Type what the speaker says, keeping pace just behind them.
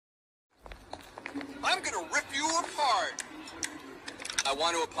I'm gonna rip you apart. I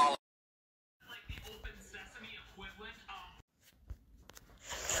want to apologize.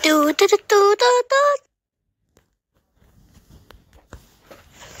 Do do do do do do.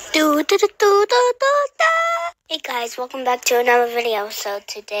 Do do do do do do. Hey guys, welcome back to another video. So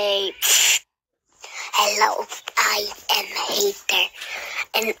today, hello, I am Hater,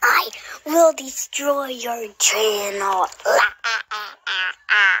 and I will destroy your channel.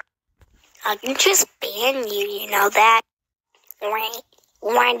 I can just ban you, you know that?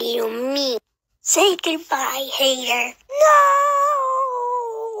 What do you mean? Say goodbye, Hater. No!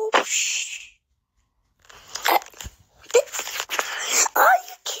 Are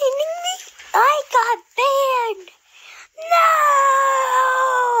you kidding me? I got banned. No!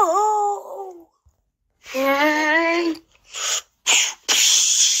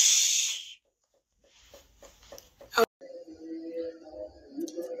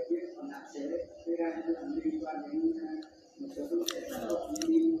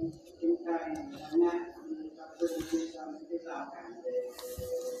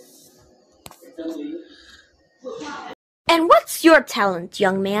 And what's your talent,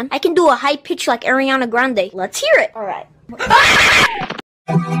 young man? I can do a high pitch like Ariana Grande. Let's hear it. All right.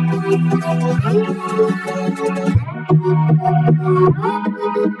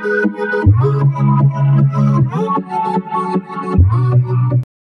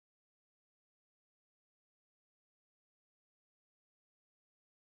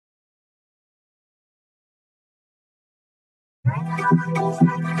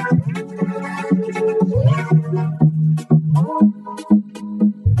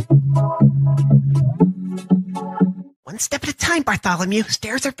 One step at a time, Bartholomew.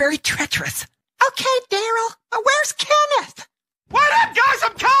 Stairs are very treacherous. Okay, Daryl. Where's Kenneth? What up, guys?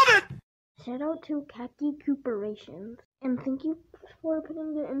 I'm coming! Shout out to Khaki Compilations. And thank you for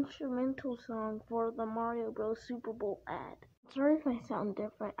putting the instrumental song for the Mario Bros. Super Bowl ad. Sorry if I sound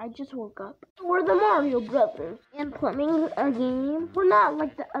different. I just woke up. We're the Mario Brothers. And plumbing a game. We're not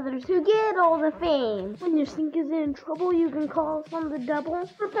like the others who get all the fame. When your sink is in trouble, you can call us on the double.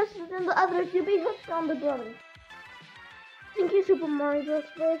 For faster than the others, you'll be hooked on the brothers. Thank you, Super Mario Bros.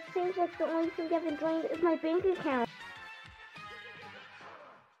 But it seems like the only thing I've drained is my bank account.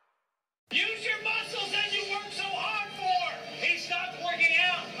 Use your muscles that you worked so hard for! He stopped working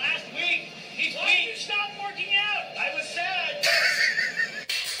out last week. Why did you stop working out? I was sad.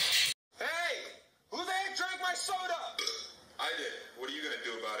 Hey, who the heck drank my soda? I did. What are you gonna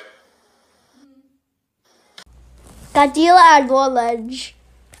do about it? Godzilla acknowledge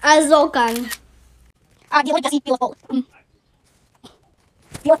Azokan. Adio kasi piloto.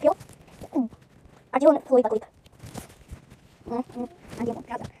 Piloto. Adio fluid clip. Adio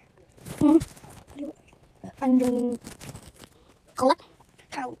casa. Adio Collab.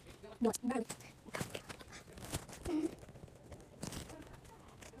 How? Not bad.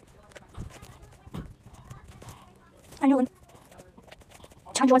 Adio.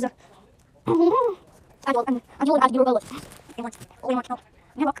 Change was. Adio roll. Only one.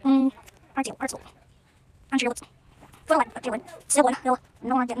 Never. Adio. Anche io. Fuori, adio. Se vuole,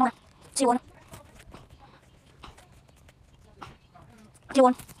 no, anche no. Se vuole.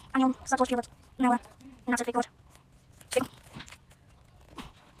 Adio. Andiamo, sta tutto schifo. No, non c'è più cosa. Sì.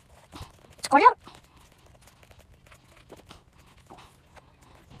 Scoglio.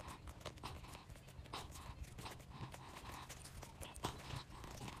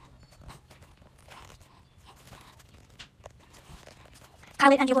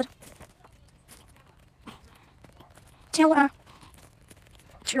 Khalid and you. 吃我啊！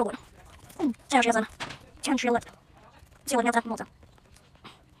吃我！这样吃子呢？这样吃我！接我尿子，帽子。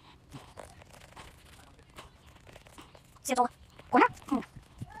接走了，滚啊！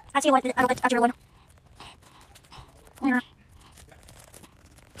接我，接我呢？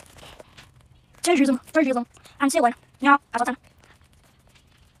这日子，俺接我呢？你好，走咱。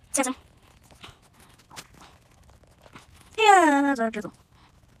接走。呀，这日子。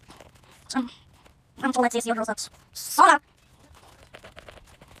I'm told it's your results. Soda!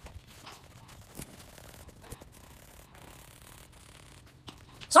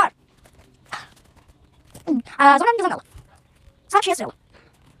 Soda! Zoran nie zanęło. Sam się zrył.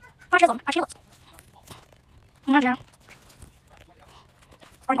 Patrz jedzą, a się los. Na dzień.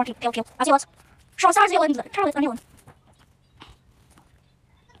 Ornki, pił, a zjełos. Szło sa zjełę, czarły zaniłem.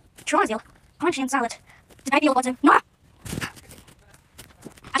 Czarły zjeł. Kończyn salad. Daj pił wodzy. No!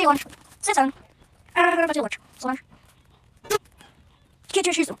 A zjełon. Sycen. Поделать, слышь?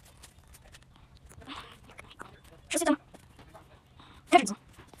 Какие чувства? Что с этим? Держится.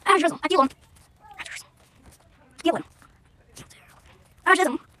 Держится. А делом? Делом. А что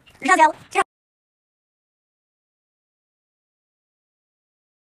там? Разделал.